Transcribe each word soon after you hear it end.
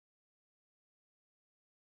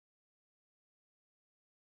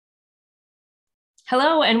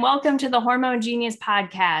Hello, and welcome to the Hormone Genius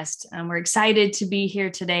podcast. We're excited to be here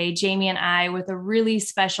today, Jamie and I, with a really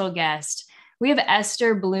special guest. We have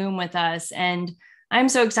Esther Blum with us, and I'm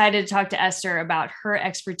so excited to talk to Esther about her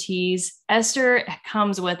expertise. Esther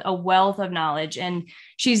comes with a wealth of knowledge, and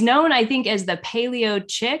she's known, I think, as the paleo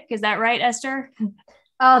chick. Is that right, Esther?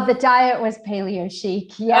 Oh, the diet was paleo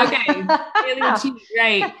chic. Yeah. Okay. Paleo chic,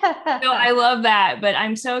 right. So I love that, but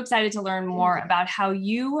I'm so excited to learn more about how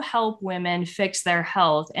you help women fix their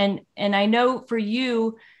health. And I know for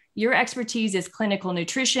you, your expertise is clinical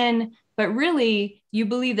nutrition, but really you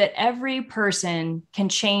believe that every person can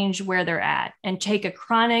change where they're at and take a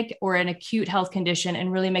chronic or an acute health condition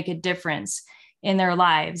and really make a difference in their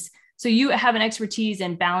lives. So you have an expertise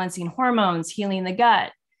in balancing hormones, healing the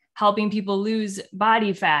gut, helping people lose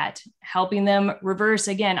body fat, helping them reverse,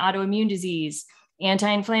 again, autoimmune disease,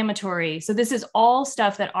 anti-inflammatory. So this is all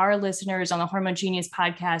stuff that our listeners on the Hormone Genius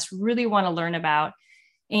podcast really want to learn about.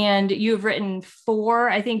 And you've written 4,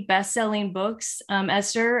 I think, best-selling books,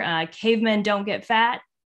 Esther. Cavemen Don't Get Fat.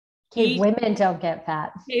 Cavewomen Don't Get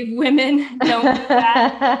Fat. Cavewomen Don't Get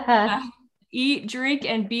Fat. Eat, Drink,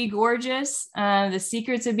 and Be Gorgeous, The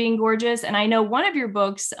Secrets of Being Gorgeous. And I know one of your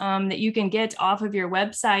books that you can get off of your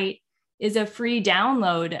website is a free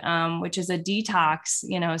download, which is a detox,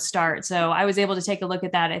 start. So I was able to take a look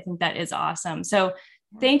at that. I think that is awesome. So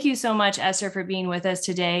thank you so much, Esther, for being with us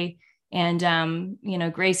today and,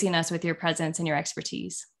 gracing us with your presence and your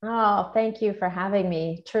expertise. Oh, thank you for having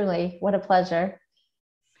me. Truly. What a pleasure.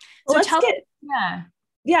 So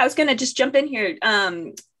I was going to just jump in here.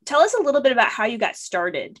 Tell us a little bit about how you got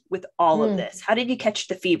started with all of this. How did you catch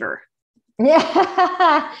the fever?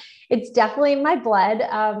 Yeah, it's definitely in my blood.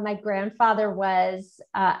 My grandfather was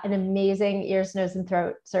an amazing ears, nose, and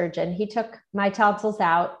throat surgeon. He took my tonsils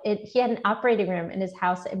out. He had an operating room in his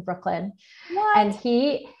house in Brooklyn. What?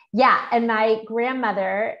 And my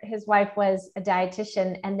grandmother, his wife, was a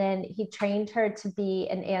dietitian, and then he trained her to be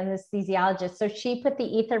an anesthesiologist. So she put the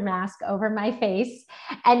ether mask over my face,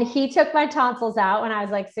 and he took my tonsils out when I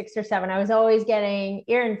was like 6 or 7. I was always getting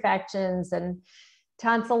ear infections and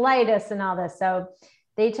tonsillitis and all this. So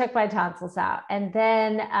they took my tonsils out. And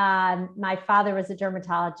then my father was a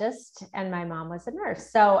dermatologist and my mom was a nurse.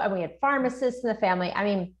 And we had pharmacists in the family. I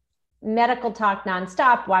mean, medical talk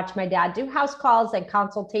nonstop. Watch my dad do house calls and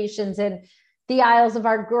consultations in the aisles of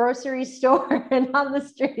our grocery store and on the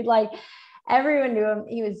street. Like, everyone knew him.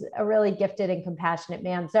 He was a really gifted and compassionate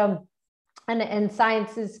man. So, and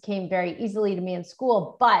sciences came very easily to me in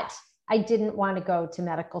school, but I didn't want to go to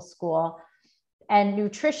medical school. And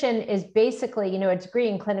nutrition is basically, a degree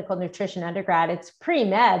in clinical nutrition undergrad. It's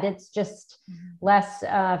pre-med. It's just less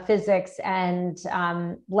physics and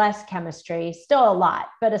less chemistry, still a lot.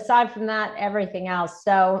 But aside from that, everything else.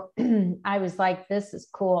 So I was like, this is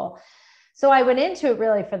cool. So I went into it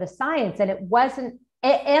really for the science, and it wasn't,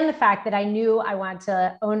 and the fact that I knew I wanted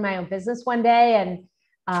to own my own business one day. And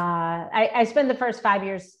I spent the first 5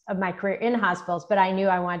 years of my career in hospitals, but I knew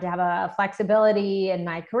I wanted to have a flexibility in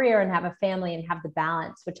my career and have a family and have the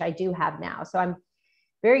balance, which I do have now. So I'm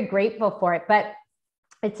very grateful for it. But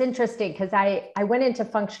it's interesting because I went into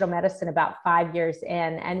functional medicine about 5 years in,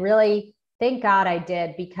 and really, thank God I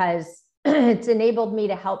did, because it's enabled me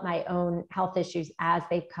to help my own health issues as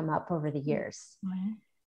they've come up over the years. Right.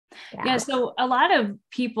 Yeah. So a lot of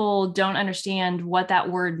people don't understand what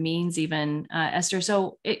that word means even, Esther.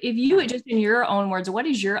 So if you just in your own words, what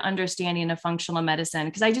is your understanding of functional medicine?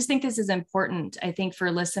 Because I just think this is important, I think,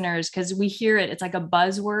 for listeners, because we hear it, it's like a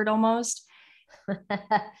buzzword almost.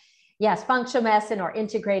 Yes. Functional medicine, or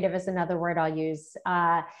integrative, is another word I'll use.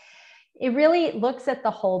 It really looks at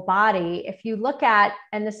the whole body. If you look at,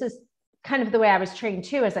 and this is kind of the way I was trained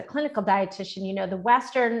too, as a clinical dietitian, the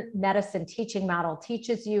Western medicine teaching model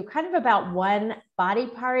teaches you kind of about one body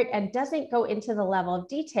part and doesn't go into the level of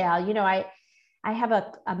detail. I have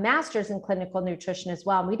a master's in clinical nutrition as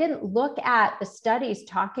well. And we didn't look at the studies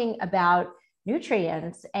talking about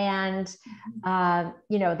nutrients and,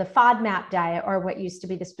 the FODMAP diet, or what used to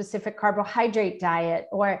be the specific carbohydrate diet,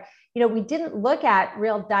 or, we didn't look at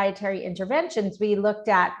real dietary interventions. We looked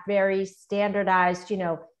at very standardized,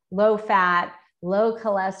 low fat, low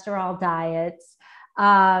cholesterol diets,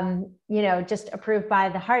 just approved by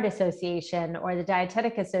the Heart Association or the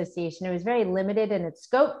Dietetic Association. It was very limited in its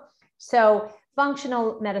scope. So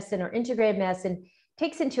functional medicine or integrative medicine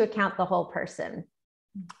takes into account the whole person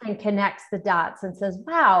and connects the dots and says,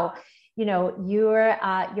 wow, you're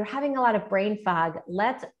having a lot of brain fog.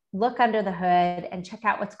 Let's look under the hood and check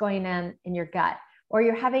out what's going on in your gut. Or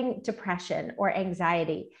you're having depression or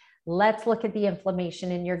anxiety. Let's look at the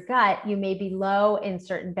inflammation in your gut. You may be low in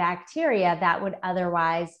certain bacteria that would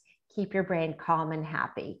otherwise keep your brain calm and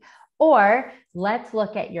happy. Or let's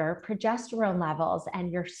look at your progesterone levels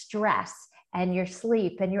and your stress and your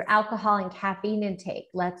sleep and your alcohol and caffeine intake.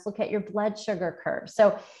 Let's look at your blood sugar curve.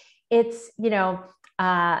 So it's,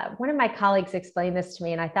 one of my colleagues explained this to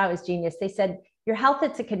me and I thought it was genius. They said, your health,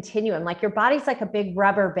 it's a continuum. Like your body's like a big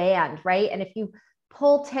rubber band, right? And if you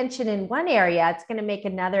pull tension in one area, it's going to make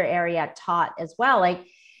another area taut as well. Like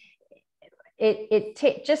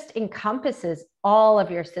it just encompasses all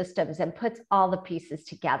of your systems and puts all the pieces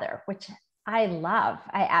together, which I love.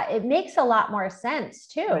 It makes a lot more sense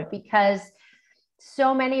too, right? Because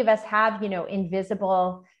so many of us have,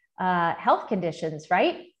 invisible health conditions,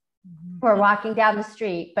 right? We're walking down the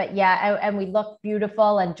street, but yeah, and we look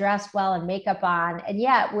beautiful and dressed well and makeup on, and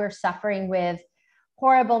yet we're suffering with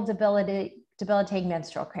horrible debilitating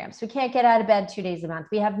menstrual cramps. We can't get out of bed 2 days a month.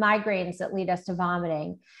 We have migraines that lead us to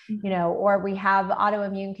vomiting, or we have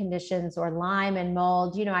autoimmune conditions or Lyme and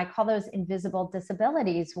mold. I call those invisible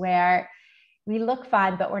disabilities where we look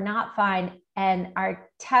fine, but we're not fine. And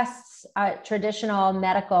our tests, traditional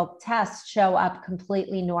medical tests, show up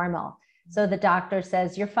completely normal. So the doctor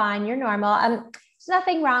says, you're fine, you're normal. There's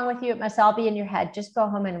nothing wrong with you. It must all be in your head. Just go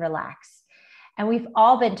home and relax. And we've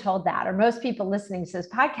all been told that, or most people listening to this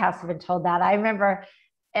podcast have been told that. I remember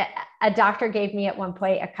a doctor gave me at one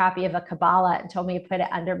point a copy of a Kabbalah and told me to put it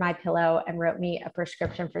under my pillow and wrote me a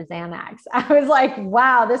prescription for Xanax. I was like,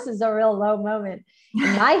 wow, this is a real low moment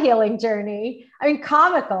in my healing journey. I mean,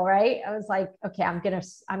 comical, right? I was like, okay, I'm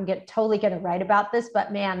totally going to write about this,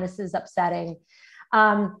 but man, this is upsetting.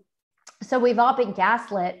 So we've all been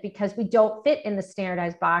gaslit because we don't fit in the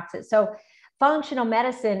standardized boxes. So functional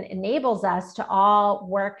medicine enables us to all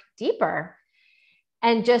work deeper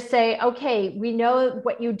and just say, okay, we know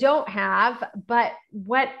what you don't have, but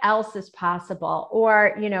what else is possible?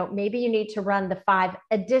 Or, maybe you need to run the 5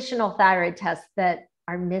 additional thyroid tests that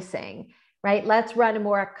are missing, right? Let's run a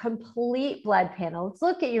more complete blood panel. Let's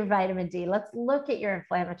look at your vitamin D. Let's look at your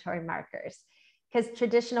inflammatory markers, because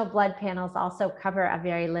traditional blood panels also cover a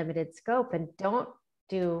very limited scope and don't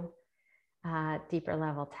do deeper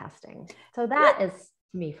level testing. So that is,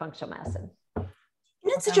 to me, functional medicine.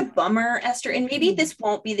 It's such a bummer, Esther, and maybe this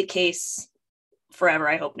won't be the case forever.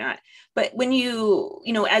 I hope not. But when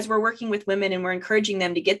as we're working with women and we're encouraging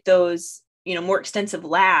them to get those, more extensive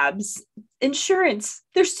labs, insurance,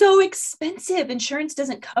 they're so expensive. Insurance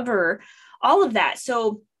doesn't cover all of that.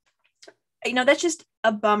 So, that's just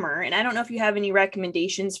a bummer. And I don't know if you have any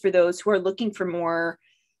recommendations for those who are looking for more,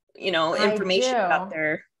 information about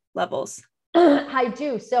their levels. I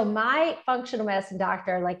do. So my functional medicine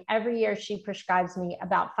doctor, like every year she prescribes me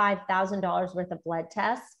about $5,000 worth of blood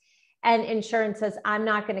tests, and insurance says, I'm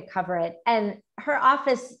not going to cover it. And her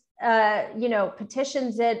office,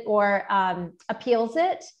 petitions it or appeals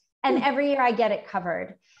it. And every year I get it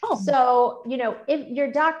covered. Oh. So, if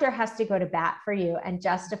your doctor has to go to bat for you and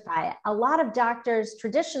justify it, a lot of doctors,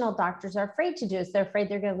 traditional doctors, are afraid to do this. They're afraid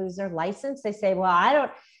they're going to lose their license. They say,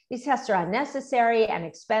 well, these tests are unnecessary and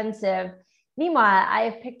expensive. Meanwhile, I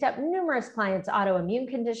have picked up numerous clients' autoimmune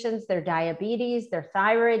conditions, their diabetes, their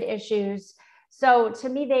thyroid issues. So to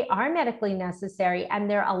me, they are medically necessary, and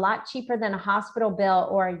they're a lot cheaper than a hospital bill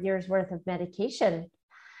or a year's worth of medication.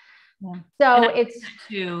 Yeah. So it's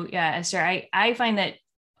too, yeah, Esther, I find that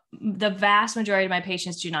the vast majority of my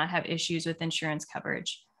patients do not have issues with insurance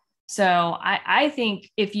coverage. So I think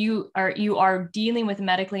if you are dealing with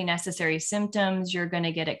medically necessary symptoms, you're going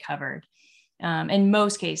to get it covered. In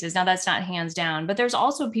most cases. Now that's not hands down, but there's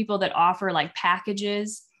also people that offer like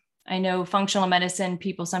packages. I know functional medicine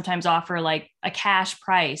people sometimes offer like a cash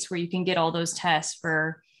price where you can get all those tests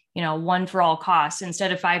for, one for all costs.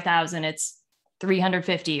 Instead of 5,000, it's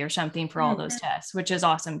 350 or something for all those tests, which is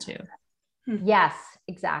awesome too. Yes,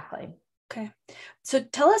 exactly. Okay. So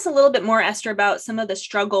tell us a little bit more, Esther, about some of the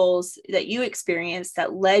struggles that you experienced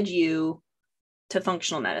that led you to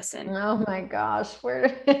functional medicine. Oh my gosh.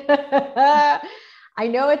 I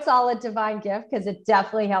know it's all a divine gift because it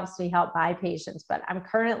definitely helps me help my patients, but I'm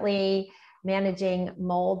currently managing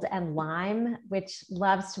mold and Lyme, which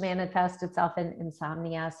loves to manifest itself in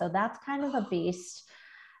insomnia. So that's kind of a beast.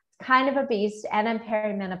 And I'm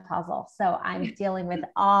perimenopausal. So I'm dealing with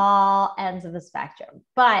all ends of the spectrum.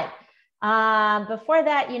 But before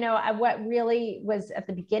that, what really was at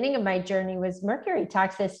the beginning of my journey was mercury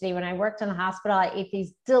toxicity. When I worked in the hospital, I ate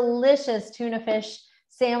these delicious tuna fish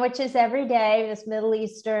sandwiches every day. This Middle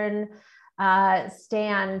Eastern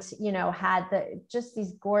stand, had just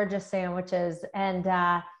these gorgeous sandwiches. And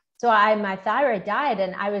so my thyroid died,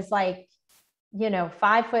 and I was like,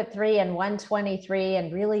 5'3" and 123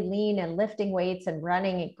 and really lean and lifting weights and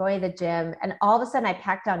running and going to the gym. And all of a sudden I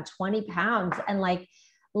packed on 20 pounds, and like,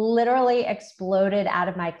 literally exploded out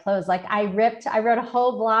of my clothes. Like I wrote a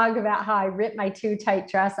whole blog about how I ripped my too tight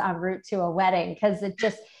dress en route to a wedding because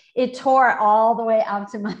it tore all the way up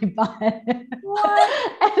to my butt.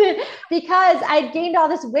 Because I'd gained all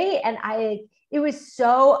this weight and it was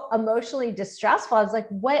so emotionally distressful. I was like,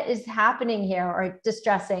 what is happening here? Or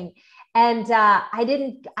distressing. And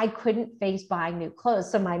I couldn't face buying new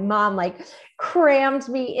clothes. So my mom like crammed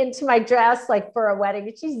me into my dress, like for a wedding,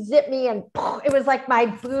 and she zipped me and it was like my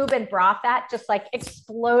boob and bra fat just like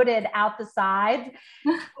exploded out the sides.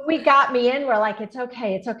 We got me in. We're like, it's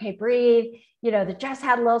okay, breathe. You know, the dress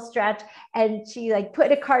had a little stretch, and she like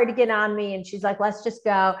put a cardigan on me and she's like, let's just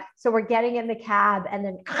go. So we're getting in the cab, and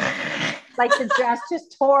then like the dress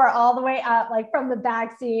just tore all the way up, like from the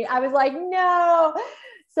back seat. I was like, no.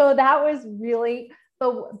 So that was really,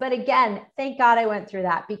 but again, thank God I went through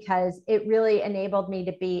that, because it really enabled me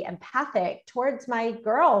to be empathic towards my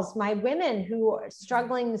girls, my women who are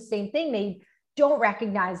struggling the same thing. They don't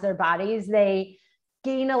recognize their bodies. They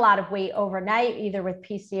gain a lot of weight overnight, either with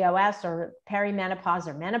PCOS or perimenopause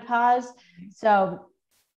or menopause. So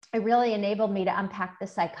it really enabled me to unpack the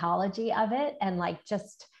psychology of it and like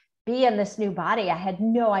just be in this new body. I had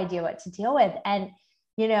no idea what to deal with. And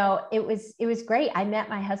you know, it was great. I met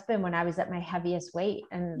my husband when I was at my heaviest weight,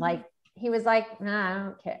 and like, he was like, nah, I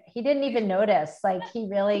don't care. He didn't even notice. Like he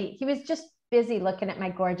was just busy looking at my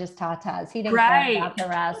gorgeous tatas. He didn't care about the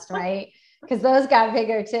rest. Right. Because those got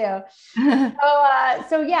bigger too.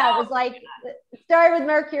 So yeah, it was like, started with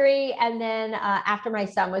mercury. And then after my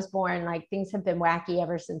son was born, like things have been wacky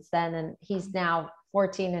ever since then. And he's now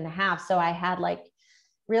 14 and a half. So I had like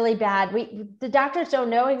really bad. The doctors don't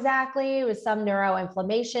know exactly. It was some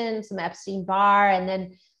neuroinflammation, some Epstein-Barr, and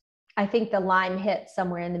then I think the Lyme hit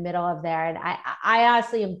somewhere in the middle of there. And I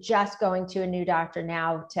honestly am just going to a new doctor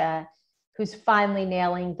now who's finally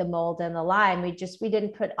nailing the mold and the Lyme. We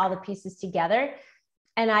didn't put all the pieces together.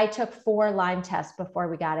 And I took 4 Lyme tests before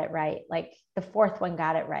we got it right. Like the 4th one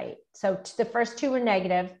got it right. So the first 2 were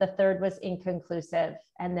negative. The 3rd was inconclusive.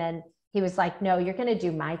 And then he was like, no, you're going to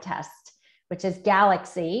do my test, which is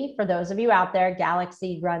Galaxy. For those of you out there,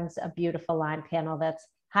 Galaxy runs a beautiful Lyme panel that's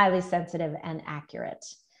highly sensitive and accurate.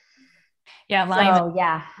 Yeah, Lyme is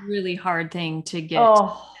a really hard thing to get an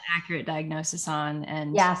accurate diagnosis on.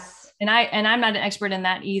 And yes. And I'm not an expert in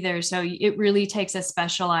that either. So it really takes a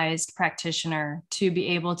specialized practitioner to be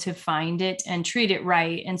able to find it and treat it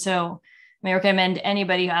right. And so I recommend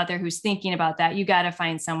anybody out there who's thinking about that, you got to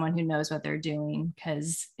find someone who knows what they're doing,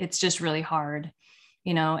 because it's just really hard.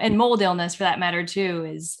 You know, and mold illness for that matter too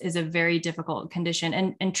is a very difficult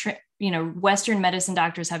condition. And Western medicine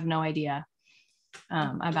doctors have no idea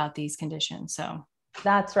about these conditions. So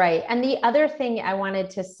that's right. And the other thing I wanted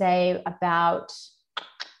to say about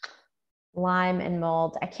Lyme and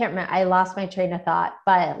mold, I can't remember, I lost my train of thought,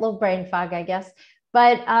 but a little brain fog, I guess.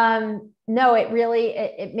 But no, it really,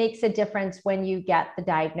 it makes a difference when you get the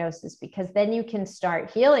diagnosis, because then you can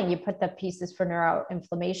start healing. You put the pieces for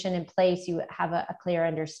neuroinflammation in place. You have a clear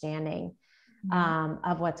understanding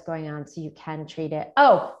of what's going on, so you can treat it.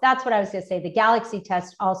 Oh, that's what I was going to say. The Galaxy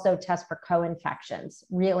test also tests for co-infections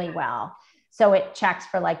really well. So it checks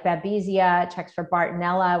for like Babesia, checks for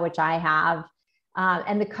Bartonella, which I have.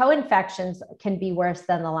 And the co-infections can be worse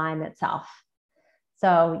than the Lyme itself.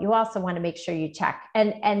 So you also want to make sure you check,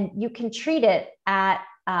 and you can treat it at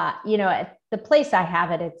the place I have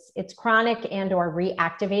it. It's chronic and or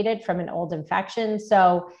reactivated from an old infection.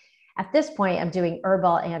 So at this point, I'm doing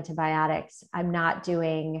herbal antibiotics. I'm not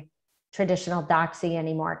doing traditional doxy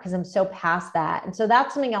anymore, because I'm so past that. And so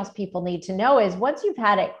that's something else people need to know is once you've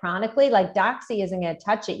had it chronically, like doxy isn't going to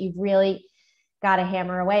touch it. You've really got to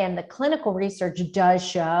hammer away. And the clinical research does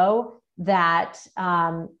show that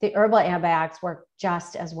the herbal antibiotics work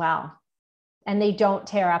just as well, and they don't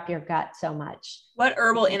tear up your gut so much. What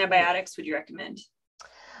herbal antibiotics would you recommend?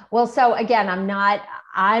 Well, so again, I'm not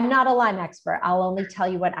a Lyme expert. I'll only tell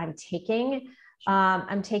you what I'm taking.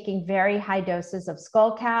 I'm taking very high doses of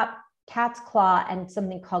skullcap, cat's claw, and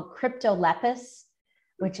something called cryptolepis,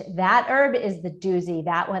 which that herb is the doozy.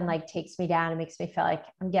 That one like takes me down and makes me feel like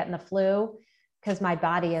I'm getting the flu, because my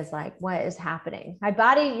body is like, what is happening? My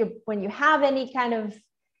body, when you have any kind of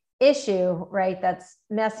issue, right, that's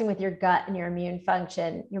messing with your gut and your immune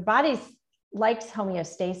function, your body likes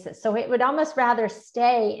homeostasis. So it would almost rather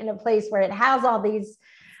stay in a place where it has all these,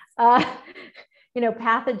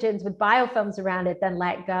 pathogens with biofilms around it than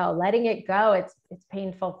let go. Letting it go, it's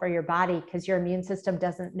painful for your body, because your immune system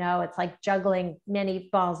doesn't know. It's like juggling many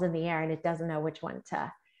balls in the air, and it doesn't know which one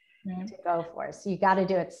to go for. So you got to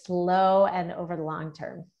do it slow and over the long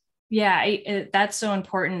term. Yeah, that's so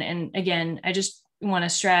important. And again, I just want to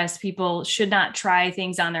stress people should not try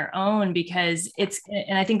things on their own, because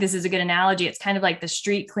and I think this is a good analogy. It's kind of like the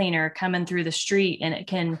street cleaner coming through the street, and it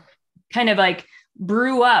can kind of like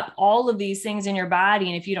brew up all of these things in your body.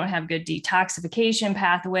 And if you don't have good detoxification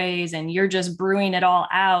pathways and you're just brewing it all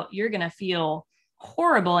out, you're going to feel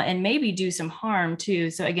horrible and maybe do some harm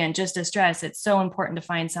too. So again, just to stress, it's so important to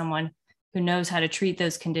find someone who knows how to treat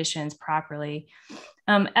those conditions properly.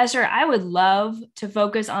 Esther, I would love to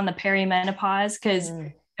focus on the perimenopause, because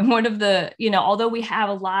one of the, although we have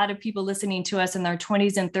a lot of people listening to us in their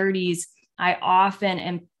 20s and 30s, I often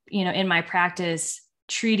am, in my practice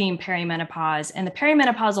treating perimenopause and the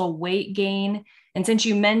perimenopausal weight gain. And since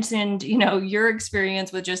you mentioned, your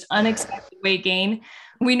experience with just unexpected weight gain,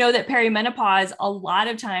 we know that perimenopause a lot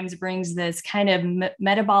of times brings this kind of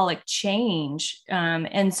metabolic change.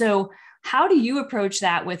 And so how do you approach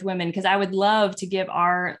that with women? Because I would love to give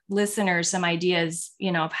our listeners some ideas,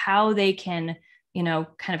 of how they can,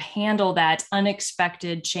 kind of handle that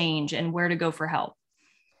unexpected change and where to go for help.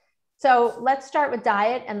 So let's start with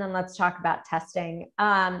diet, and then let's talk about testing.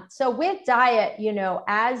 So with diet,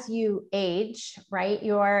 as you age, right,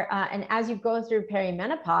 and as you go through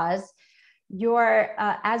perimenopause,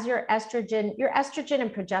 as your estrogen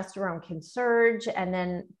and progesterone can surge,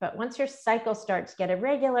 but once your cycle starts to get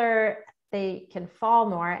irregular, they can fall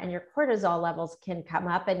more, and your cortisol levels can come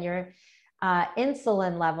up, and your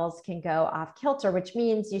insulin levels can go off kilter, which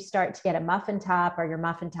means you start to get a muffin top, or your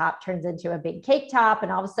muffin top turns into a big cake top.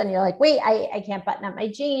 And all of a sudden you're like, wait, I can't button up my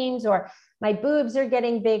jeans, or my boobs are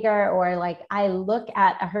getting bigger, or like I look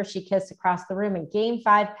at a Hershey Kiss across the room and gain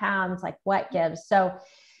 5 pounds, like what gives? So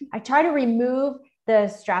I try to remove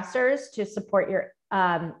the stressors to support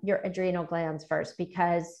your adrenal glands first,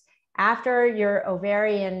 because after your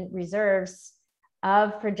ovarian reserves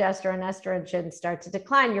of progesterone, estrogen start to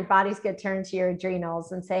decline, your body's going to turn to your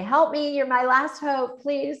adrenals and say, help me, you're my last hope,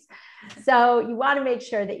 please. So you want to make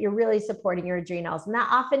sure that you're really supporting your adrenals. And that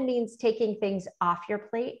often means taking things off your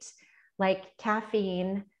plate, like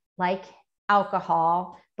caffeine, like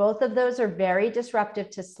alcohol. Both of those are very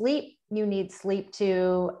disruptive to sleep. You need sleep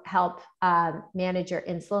to help manage your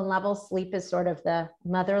insulin levels. Sleep is sort of the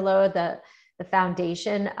mother lode, the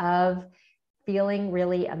foundation of feeling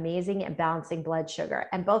really amazing and balancing blood sugar.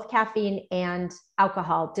 And both caffeine and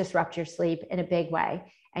alcohol disrupt your sleep in a big way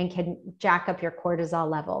and can jack up your cortisol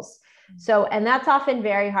levels. So, and that's often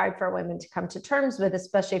very hard for women to come to terms with,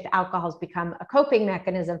 especially if alcohol's become a coping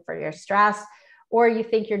mechanism for your stress, or you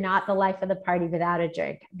think you're not the life of the party without a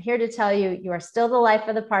drink. I'm here to tell you, you are still the life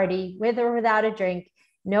of the party with or without a drink.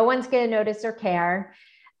 No one's going to notice or care.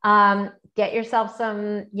 Get yourself some,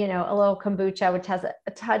 a little kombucha, which has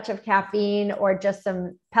a touch of caffeine, or just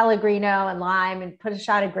some Pellegrino and lime, and put a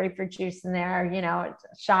shot of grapefruit juice in there. A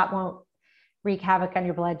shot won't wreak havoc on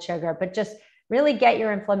your blood sugar, but just really get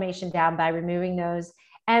your inflammation down by removing those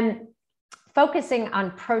and focusing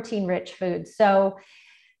on protein-rich foods. So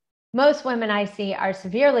most women I see are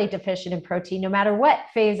severely deficient in protein, no matter what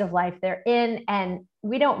phase of life they're in. And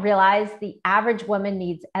we don't realize the average woman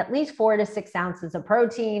needs at least 4 to 6 ounces of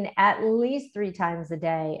protein at least 3 times a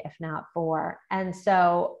day, if not 4. And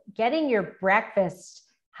so getting your breakfast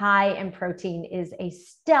high in protein is a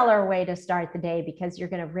stellar way to start the day, because you're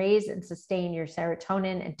going to raise and sustain your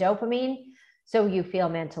serotonin and dopamine, so you feel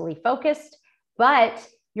mentally focused, but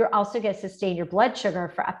you're also going to sustain your blood sugar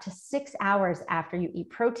for up to 6 hours after you eat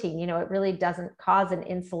protein. It really doesn't cause an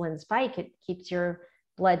insulin spike. It keeps your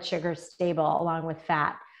blood sugar stable along with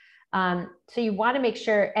fat. So you want to make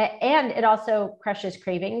sure, and it also crushes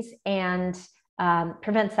cravings and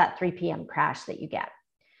prevents that 3 p.m. crash that you get.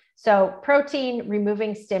 So protein,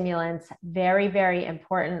 removing stimulants, very, very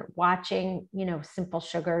important. Watching, simple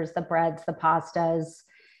sugars, the breads, the pastas,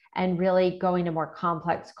 and really going to more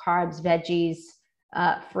complex carbs, veggies,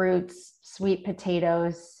 fruits, sweet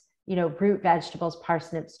potatoes, root vegetables,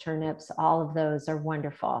 parsnips, turnips, all of those are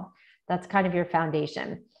wonderful. That's kind of your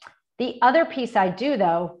foundation. The other piece I do,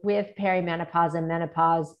 though, with perimenopause and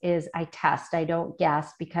menopause is I test. I don't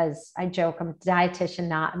guess, because I joke, I'm a dietitian,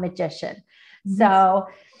 not a magician. Mm-hmm. So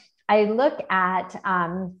I look at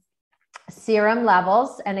serum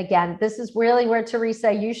levels. And again, this is really where,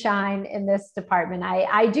 Teresa, you shine in this department.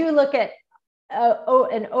 I do look at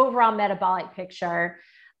an overall metabolic picture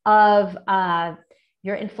of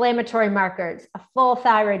your inflammatory markers, a full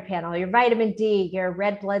thyroid panel, your vitamin D, your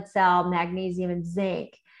red blood cell, magnesium and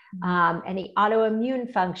zinc, any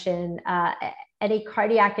autoimmune function, any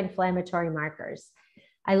cardiac inflammatory markers.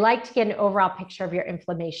 I like to get an overall picture of your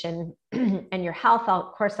inflammation and your health.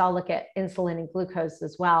 Of course, I'll look at insulin and glucose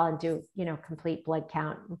as well, and do, complete blood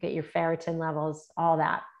count, look at your ferritin levels, all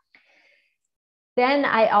that. Then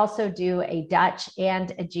I also do a Dutch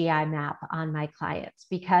and a GI map on my clients,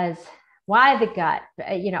 because why the gut?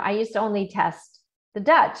 I used to only test the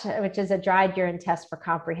Dutch, which is a dried urine test for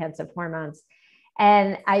comprehensive hormones.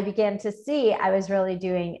 And I began to see I was really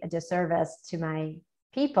doing a disservice to my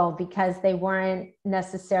people, because they weren't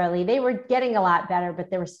necessarily, they were getting a lot better,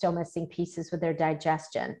 but they were still missing pieces with their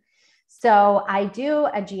digestion. So I do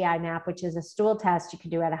a GI map, which is a stool test you can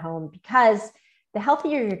do at home, because the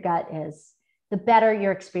healthier your gut is, the better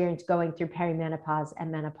your experience going through perimenopause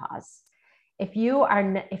and menopause. If you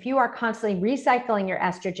are constantly recycling your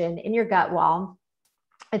estrogen in your gut wall,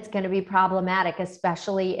 it's going to be problematic,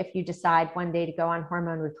 especially if you decide one day to go on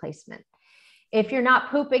hormone replacement. If you're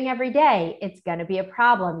not pooping every day, it's going to be a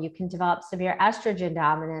problem. You can develop severe estrogen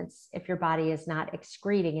dominance if your body is not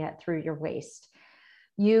excreting it through your waste.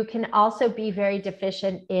 You can also be very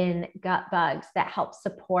deficient in gut bugs that help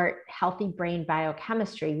support healthy brain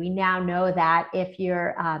biochemistry. We now know that if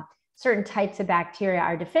your certain types of bacteria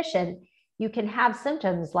are deficient, you can have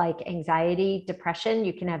symptoms like anxiety, depression.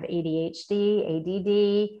 You can have ADHD, ADD,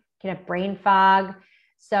 you can have brain fog.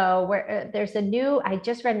 So I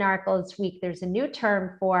just read an article this week, there's a new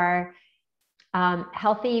term for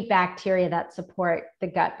healthy bacteria that support the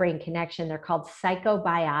gut-brain connection. They're called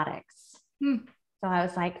psychobiotics. So I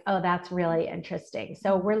was like, oh, that's really interesting.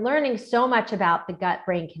 So we're learning so much about the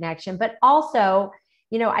gut-brain connection, but also,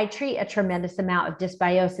 I treat a tremendous amount of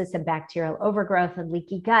dysbiosis and bacterial overgrowth and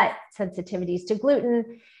leaky gut, sensitivities to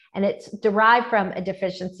gluten, and it's derived from a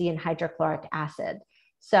deficiency in hydrochloric acid.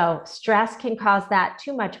 So stress can cause that,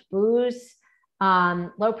 too much booze,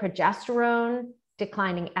 low progesterone,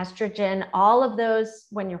 declining estrogen, all of those.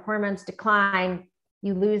 When your hormones decline,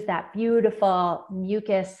 you lose that beautiful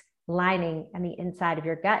mucus lining on the inside of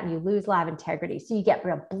your gut, and you lose a lot of integrity. So you get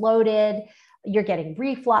real bloated, you're getting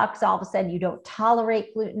reflux. All of a sudden you don't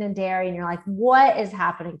tolerate gluten and dairy, and you're like, what is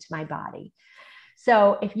happening to my body?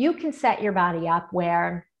 So if you can set your body up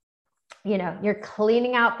where, you're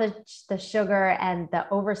cleaning out the sugar and the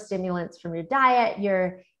overstimulants from your diet,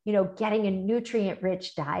 you're, getting a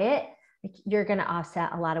nutrient-rich diet, you're going to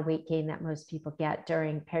offset a lot of weight gain that most people get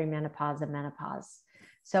during perimenopause and menopause.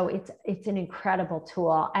 So it's an incredible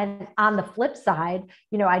tool. And on the flip side,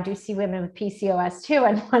 I do see women with PCOS too.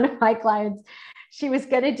 And one of my clients, she was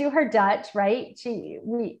going to do her Dutch, right?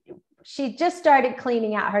 She just started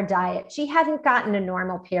cleaning out her diet. She hadn't gotten a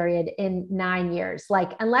normal period in 9 years.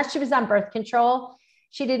 Like, unless she was on birth control,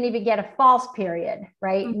 she didn't even get a false period,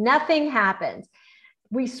 right? Mm-hmm. Nothing happened.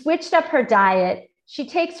 We switched up her diet. She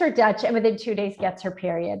takes her Dutch and within 2 days gets her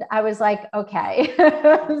period. I was like, okay.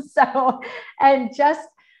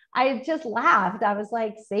 I just laughed. I was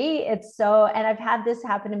like, see, and I've had this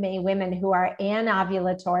happen to many women who are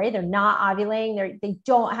anovulatory. They're not ovulating. They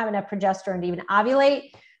don't have enough progesterone to even ovulate.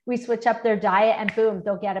 We switch up their diet and boom,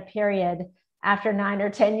 they'll get a period after 9 or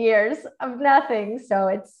 10 years of nothing. So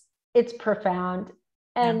it's profound.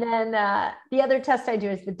 And then the other test I do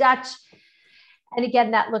is the Dutch. And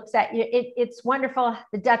again, that looks at you. It's wonderful.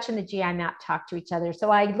 The Dutch and the GI map talk to each other. So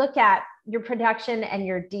I look at your production and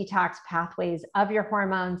your detox pathways of your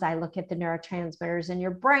hormones. I look at the neurotransmitters in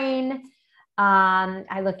your brain.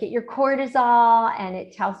 I look at your cortisol, and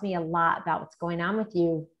it tells me a lot about what's going on with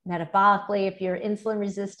you metabolically. If you're insulin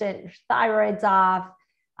resistant, your thyroid's off.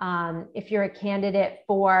 If you're a candidate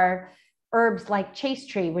for herbs like chaste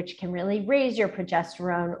tree, which can really raise your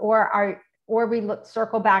progesterone, or we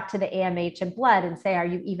circle back to the AMH in blood and say, are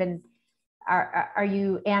you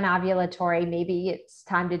anovulatory? Maybe it's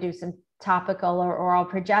time to do some topical or oral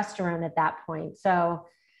progesterone at that point. So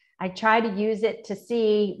I try to use it to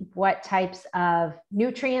see what types of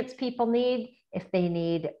nutrients people need, if they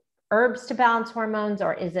need herbs to balance hormones,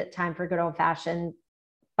 or is it time for good old fashioned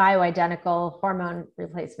bioidentical hormone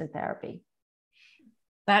replacement therapy?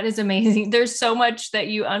 That is amazing. There's so much that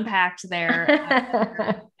you unpacked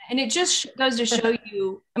there. And it just goes to show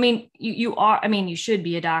you, you should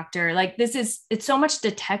be a doctor. Like it's so much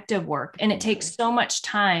detective work, and it takes so much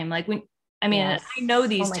time. Like yes. I know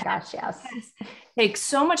these tests take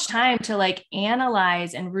so much time to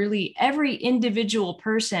analyze, and really every individual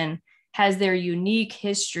person has their unique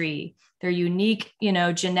history, their unique,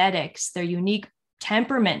 genetics, their unique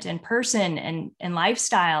temperament and person and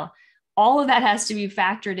lifestyle. All of that has to be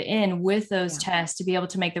factored in with those tests to be able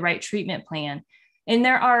to make the right treatment plan. And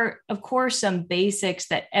there are, of course, some basics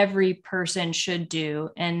that every person should do.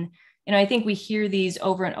 And, I think we hear these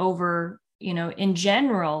over and over, in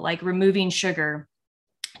general, like removing sugar,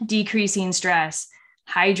 decreasing stress,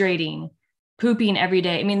 hydrating, pooping every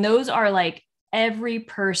day. Those are every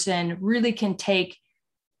person really can take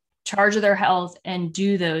charge of their health and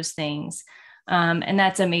do those things. And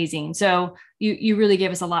that's amazing. So you really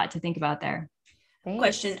gave us a lot to think about there. Thanks.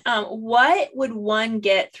 Question. What would one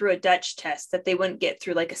get through a Dutch test that they wouldn't get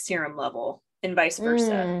through like a serum level and vice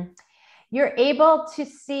versa? You're able to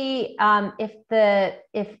see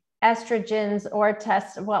if estrogens or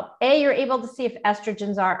tests, well, you're able to see if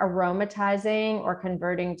estrogens are aromatizing or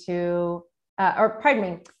converting to,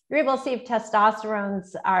 you're able to see if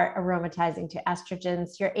testosterones are aromatizing to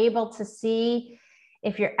estrogens. You're able to see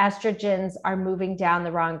if your estrogens are moving down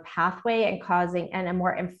the wrong pathway and causing a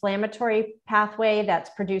more inflammatory pathway that's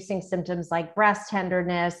producing symptoms like breast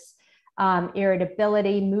tenderness,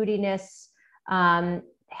 irritability, moodiness,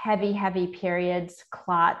 heavy periods,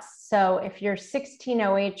 clots. So if you're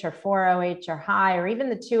 16-OH or 4-OH or high, or even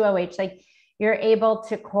the 2-OH, like you're able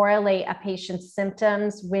to correlate a patient's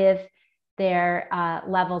symptoms with their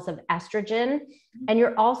levels of estrogen. And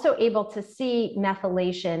you're also able to see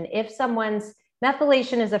methylation. If someone's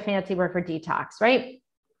methylation is a fancy word for detox, right?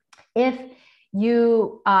 If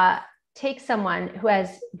you take someone who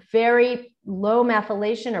has very low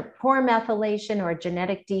methylation or poor methylation or a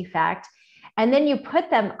genetic defect, and then you put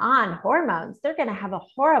them on hormones, they're going to have a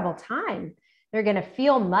horrible time. They're going to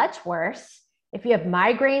feel much worse. If you have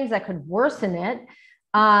migraines, that could worsen it.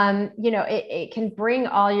 It can bring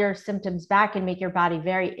all your symptoms back and make your body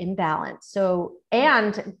very imbalanced. So,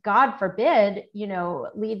 and God forbid,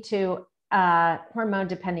 lead to hormone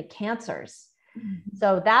dependent cancers. Mm-hmm.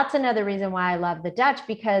 So that's another reason why I love the Dutch,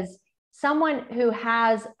 because someone who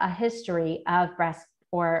has a history of breast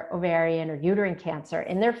or ovarian or uterine cancer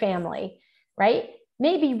in their family, right,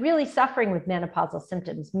 may be really suffering with menopausal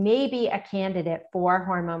symptoms, may be a candidate for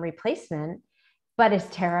hormone replacement, but is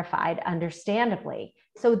terrified, understandably.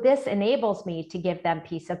 So this enables me to give them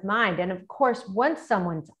peace of mind. And of course, once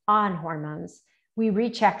someone's on hormones, we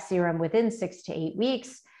recheck serum within 6 to 8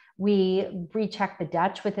 weeks. We recheck the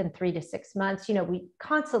Dutch within 3 to 6 months. We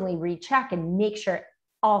constantly recheck and make sure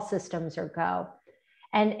all systems are go.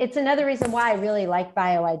 And it's another reason why I really like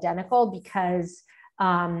bioidentical, because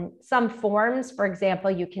some forms, for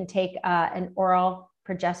example, you can take an oral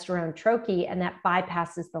progesterone troche and that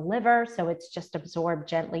bypasses the liver. So it's just absorbed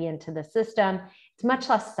gently into the system. It's much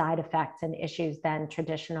less side effects and issues than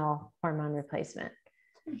traditional hormone replacement.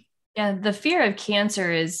 Yeah, the fear of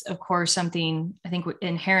cancer is, of course, something I think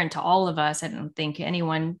inherent to all of us. I don't think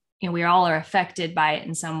anyone, we all are affected by it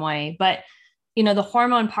in some way. But, the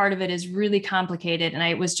hormone part of it is really complicated. And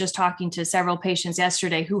I was just talking to several patients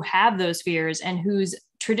yesterday who have those fears and whose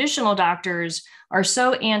traditional doctors are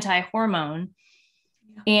so anti-hormone,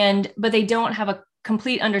 but they don't have a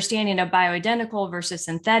complete understanding of bioidentical versus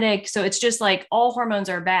synthetic. So it's just like all hormones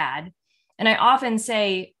are bad. And I often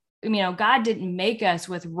say, God didn't make us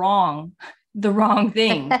with the wrong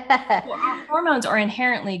thing. Well, our hormones are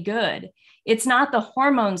inherently good. It's not the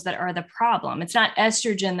hormones that are the problem. It's not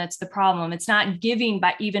estrogen that's the problem. It's not giving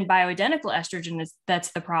by even bioidentical estrogen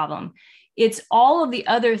that's the problem. It's all of the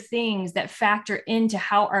other things that factor into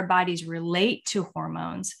how our bodies relate to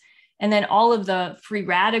hormones. And then all of the free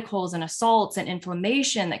radicals and assaults and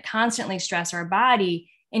inflammation that constantly stress our body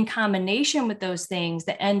in combination with those things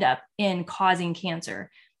that end up in causing cancer.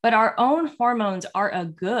 But our own hormones are a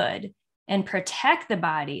good and protect the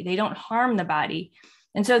body. They don't harm the body.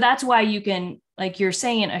 And so that's why you can, like you're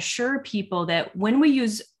saying, assure people that when we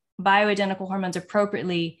use bioidentical hormones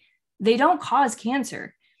appropriately, they don't cause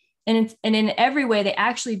cancer. And in every way, they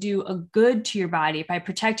actually do a good to your body by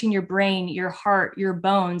protecting your brain, your heart, your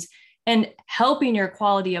bones, and helping your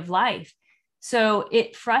quality of life. So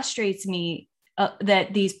it frustrates me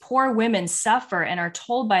that these poor women suffer and are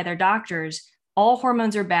told by their doctors, all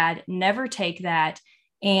hormones are bad, never take that.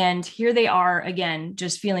 And here they are again,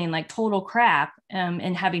 just feeling like total crap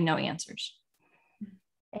and having no answers.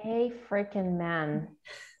 A freaking man.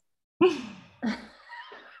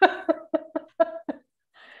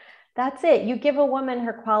 That's it. You give a woman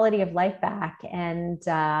her quality of life back, and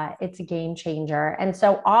it's a game changer. And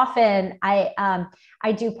so often I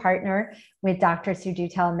do partner with doctors who do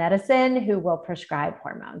telemedicine who will prescribe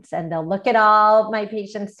hormones, and they'll look at all my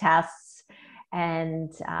patients' tests,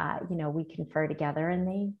 and we confer together, and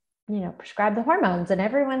they prescribe the hormones, and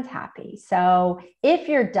everyone's happy. So if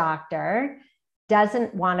your doctor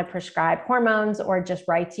doesn't want to prescribe hormones or just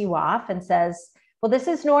writes you off and says, well, this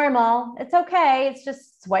is normal, it's okay,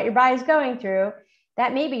 it's what your body's going through,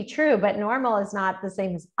 that may be true, but normal is not the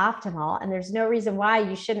same as optimal. And there's no reason why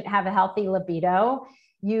you shouldn't have a healthy libido.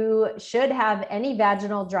 You should have any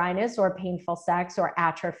vaginal dryness or painful sex or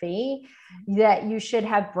atrophy, that you should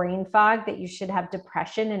have brain fog, that you should have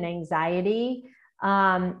depression and anxiety.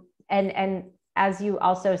 And as you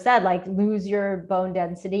also said, like lose your bone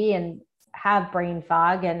density and have brain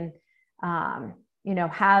fog and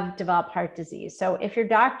have developed heart disease. So if your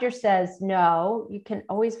doctor says no, you can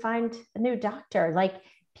always find a new doctor. Like,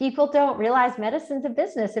 people don't realize medicine's a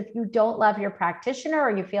business. If you don't love your practitioner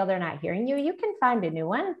or you feel they're not hearing you, you can find a new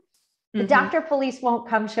one. The doctor police won't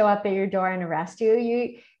come show up at your door and arrest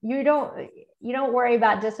you. You don't worry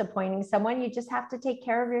about disappointing someone. You just have to take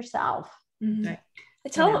care of yourself. I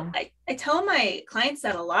tell my clients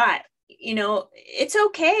that a lot. It's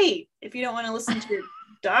okay if you don't want to listen to your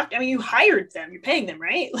doctor. I mean, you hired them, you're paying them,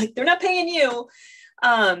 right? Like, they're not paying you.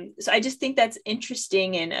 So I just think that's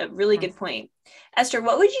interesting and a really good point. Esther,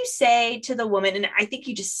 what would you say to the woman? And I think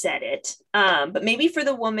you just said it, but maybe for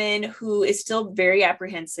the woman who is still very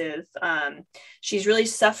apprehensive, she's really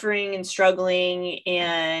suffering and struggling,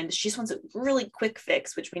 and she just wants a really quick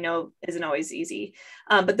fix, which we know isn't always easy.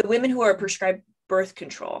 But the women who are prescribed birth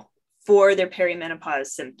control for their perimenopause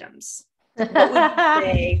symptoms, what would you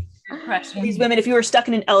say to these women if you were stuck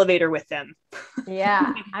in an elevator with them?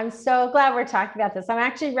 Yeah, I'm so glad we're talking about this. I'm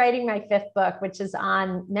actually writing my 5th book, which is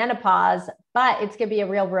on menopause, but it's going to be a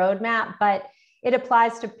real roadmap, but it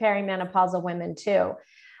applies to perimenopausal women too.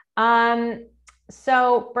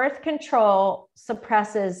 So birth control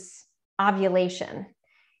suppresses ovulation.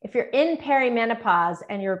 If you're in perimenopause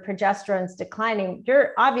and your progesterone's declining,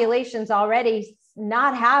 your ovulation's already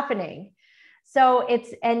not happening. So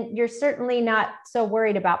and you're certainly not so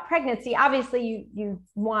worried about pregnancy. Obviously you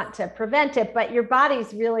want to prevent it, but your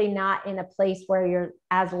body's really not in a place where you're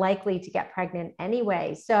as likely to get pregnant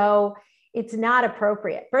anyway. So it's not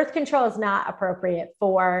appropriate. Birth control is not appropriate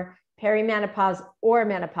for perimenopause or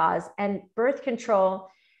menopause. And birth control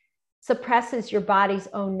suppresses your body's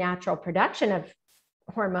own natural production of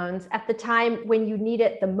hormones at the time when you need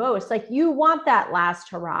it the most. Like, you want that last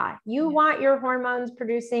hurrah. You want your hormones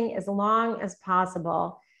producing as long as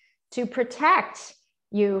possible to protect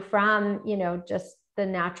you from, just the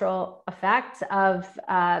natural effects of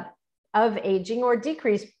aging or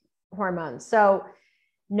decreased hormones. So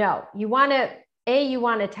no, you want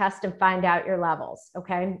to test and find out your levels.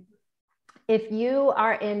 Okay. If you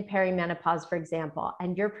are in perimenopause, for example,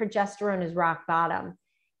 and your progesterone is rock bottom,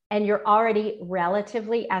 and you're already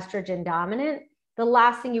relatively estrogen dominant, the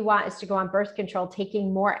last thing you want is to go on birth control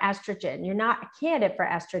taking more estrogen. You're not a candidate for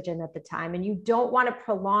estrogen at the time, and you don't want to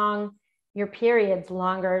prolong your periods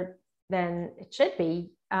longer than it should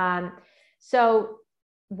be. So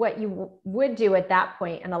what you would do at that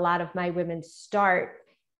point, and a lot of my women start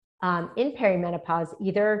in perimenopause,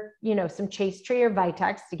 either, some chaste tree or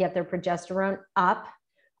Vitex to get their progesterone up,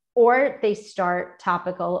 or they start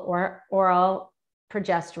topical or oral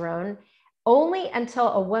progesterone. Only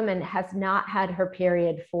until a woman has not had her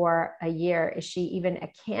period for a year is she even a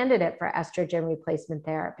candidate for estrogen replacement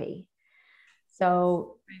therapy.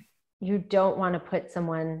 So you don't want to put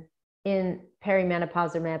someone in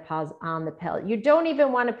perimenopause or menopause on the pill. You don't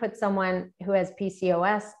even want to put someone who has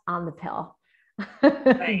PCOS on the pill.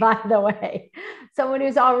 Right. By the way, someone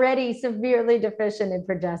who's already severely deficient in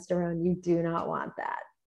progesterone, you do not want that.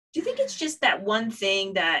 Do you think it's just that one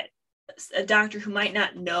thing that a doctor who might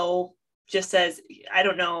not know just says, I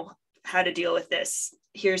don't know how to deal with this,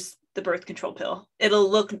 here's the birth control pill, it'll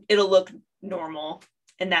look normal,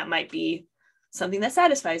 and that might be something that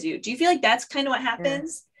satisfies you? Do you feel like that's kind of what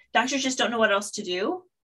happens? Yeah. Doctors just don't know what else to do?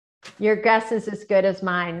 Your guess is as good as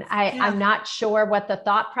mine. I'm not sure what the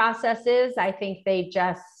thought process is. I think they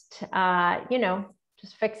just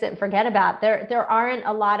just fix it and forget about it. There aren't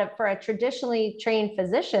a lot for a traditionally trained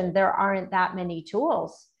physician, there aren't that many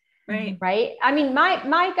tools. Right. I mean,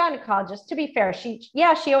 my gynecologist, to be fair,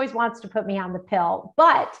 she always wants to put me on the pill,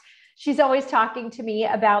 but she's always talking to me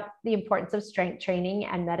about the importance of strength training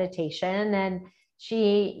and meditation. And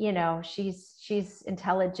she's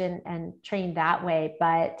intelligent and trained that way.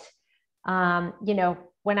 But,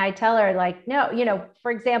 when I tell her, like, no,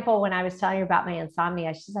 for example, when I was telling her about my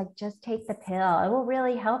insomnia, she's like, just take the pill. It will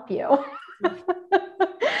really help you.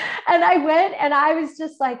 And I went and I was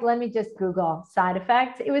just like, let me just Google side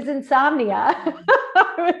effects. It was insomnia.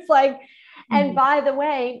 I was like, and by the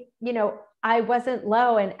way, I wasn't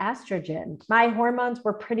low in estrogen. My hormones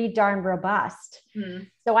were pretty darn robust.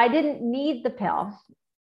 So I didn't need the pill.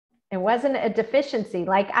 It wasn't a deficiency.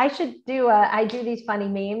 Like, I do these funny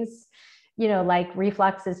memes, like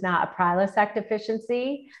reflux is not a Prilosec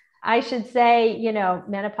deficiency. I should say,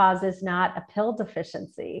 menopause is not a pill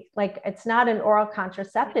deficiency. Like, it's not an oral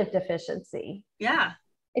contraceptive deficiency. Yeah.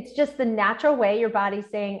 It's just the natural way your body's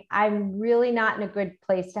saying, I'm really not in a good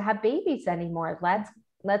place to have babies anymore.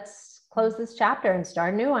 Let's close this chapter and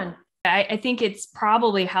start a new one. I think it's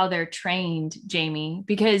probably how they're trained, Jamie,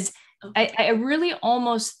 because I really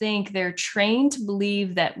almost think they're trained to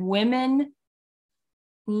believe that women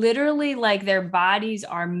literally like their bodies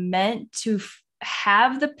are meant to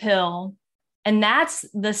have the pill. And that's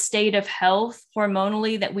the state of health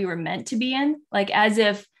hormonally that we were meant to be in. Like as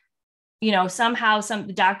if, somehow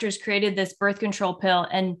some doctors created this birth control pill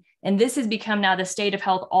and this has become now the state of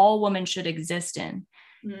health all women should exist in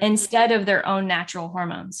instead of their own natural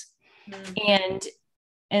hormones.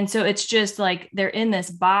 And so it's just like they're in this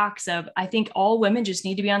box of, I think all women just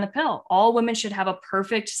need to be on the pill. All women should have a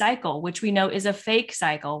perfect cycle, which we know is a fake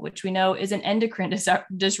cycle, which we know is an endocrine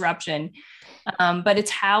disruption. But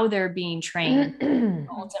it's how they're being trained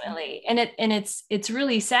ultimately. And it's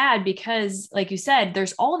really sad because, like you said,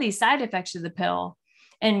 there's all these side effects of the pill.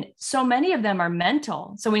 And so many of them are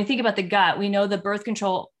mental. So when you think about the gut, we know the birth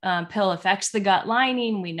control pill affects the gut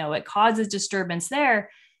lining. We know it causes disturbance there.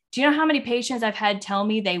 Do you know how many patients I've had tell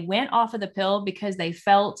me they went off of the pill because they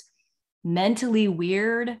felt mentally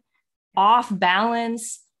weird, off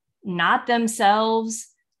balance, not themselves,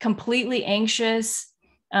 completely anxious?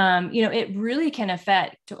 It really can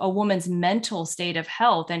affect a woman's mental state of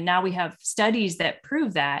health. And now we have studies that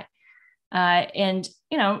prove that.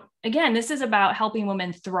 Again, this is about helping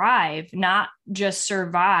women thrive, not just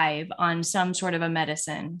survive on some sort of a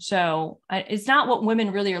medicine. So it's not what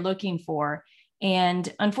women really are looking for.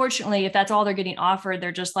 And unfortunately, if that's all they're getting offered,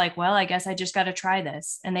 they're just like, well, I guess I just got to try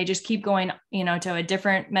this. And they just keep going, to a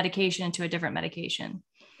different medication, to a different medication.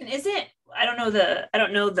 And I don't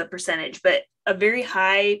know the percentage, but a very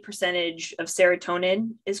high percentage of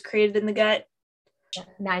serotonin is created in the gut.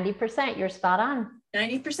 90%, you're spot on.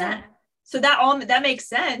 90%. Yeah. So that makes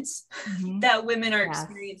sense that women are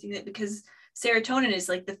experiencing it because serotonin is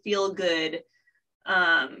like the feel good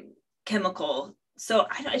chemical. So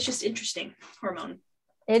it's just interesting hormone.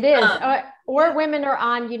 It is, or women are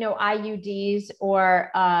on, IUDs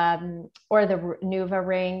or the Nuva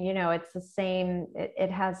ring, it's the same.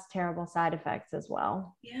 It has terrible side effects as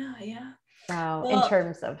well. Yeah. Yeah. So in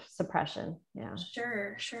terms of suppression. Yeah.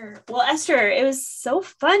 Sure. Well, Esther, it was so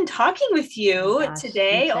fun talking with you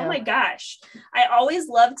today. Oh my gosh. I always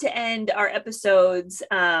love to end our episodes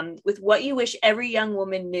with what you wish every young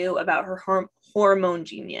woman knew about her hormone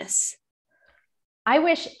genius. I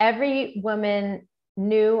wish every woman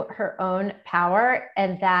knew her own power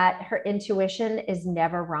and that her intuition is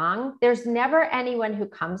never wrong. There's never anyone who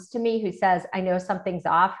comes to me who says, I know something's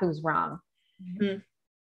off, who's wrong. Mm-hmm.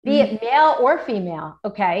 Be it male or female.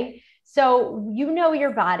 Okay. So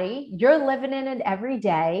your body, you're living in it every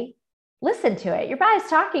day. Listen to it. Your body's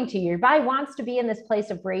talking to you. Your body wants to be in this place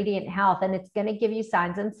of radiant health, and it's going to give you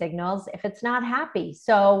signs and signals if it's not happy.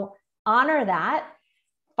 So honor that.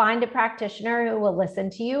 Find a practitioner who will listen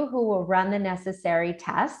to you, who will run the necessary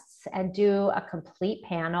tests and do a complete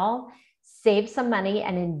panel, save some money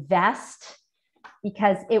and invest,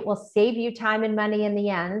 because it will save you time and money in the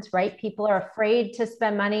end, right? People are afraid to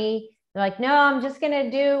spend money. They're like, no, I'm just going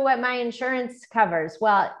to do what my insurance covers.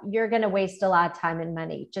 Well, you're going to waste a lot of time and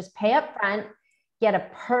money. Just pay up front, get a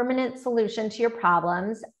permanent solution to your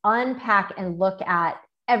problems, unpack and look at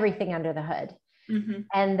everything under the hood. Mm-hmm.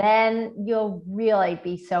 And then you'll really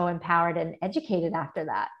be so empowered and educated after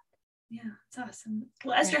that. Yeah, it's awesome.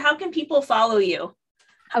 Well, Esther, how can people follow you?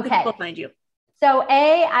 How can people find you? So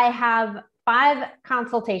I have 5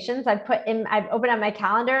 consultations. I've opened up my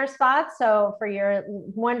calendar spots. So for your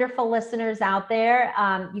wonderful listeners out there,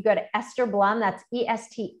 you go to Esther Blum, that's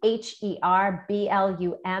EstherBlum,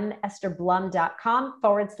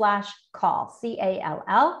 EstherBlum.com/call,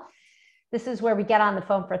 CALL. This is where we get on the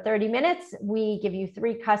phone for 30 minutes. We give you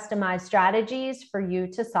 3 customized strategies for you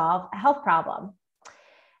to solve a health problem.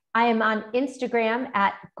 I am on Instagram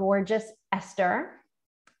at Gorgeous Esther,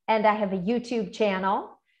 and I have a YouTube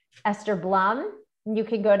channel, Esther Blum. You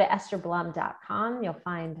can go to estherblum.com. You'll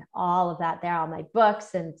find all of that there, all my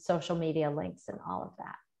books and social media links and all of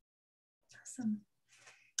that. Awesome.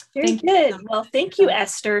 Very good. Well, thank you,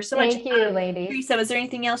 Esther, so much. Thank you, ladies. Teresa, was there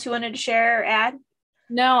anything else you wanted to share or add?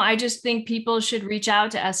 No, I just think people should reach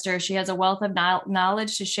out to Esther. She has a wealth of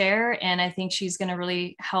knowledge to share, and I think she's going to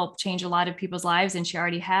really help change a lot of people's lives, and she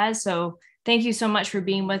already has. So thank you so much for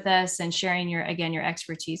being with us and sharing your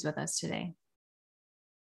expertise with us today.